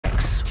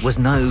was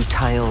no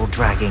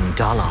tail-dragging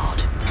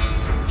dullard.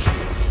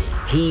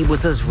 He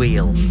was as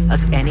real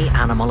as any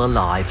animal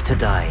alive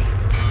today.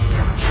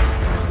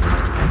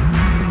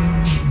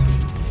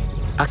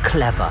 A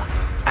clever,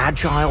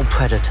 agile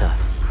predator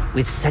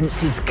with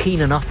senses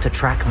keen enough to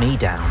track me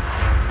down.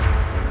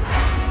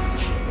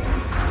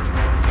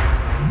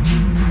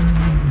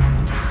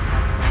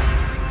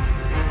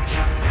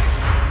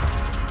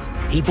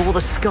 He bore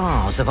the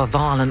scars of a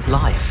violent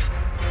life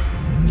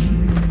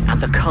and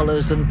the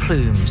colours and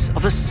plumes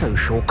of a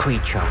social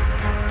creature.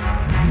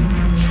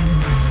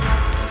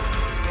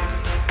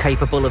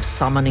 Capable of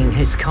summoning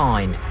his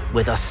kind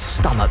with a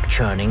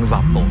stomach-churning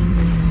rumble.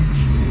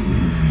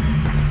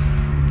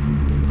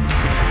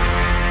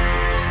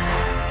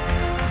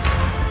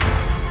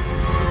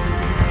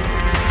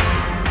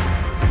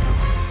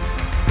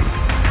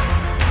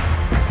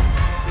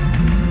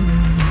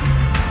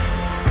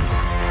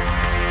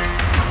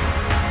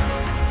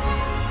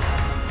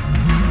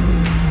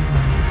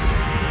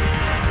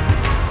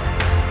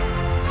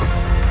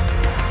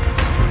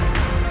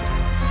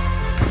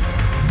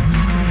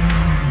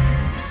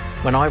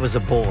 When I was a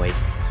boy,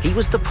 he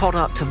was the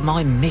product of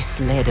my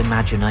misled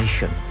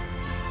imagination.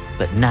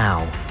 But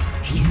now,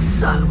 he's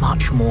so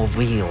much more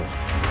real.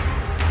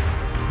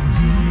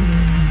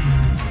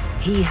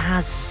 He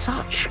has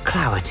such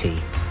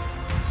clarity,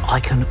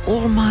 I can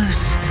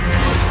almost...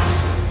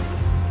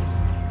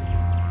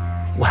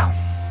 Well,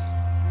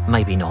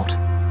 maybe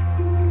not.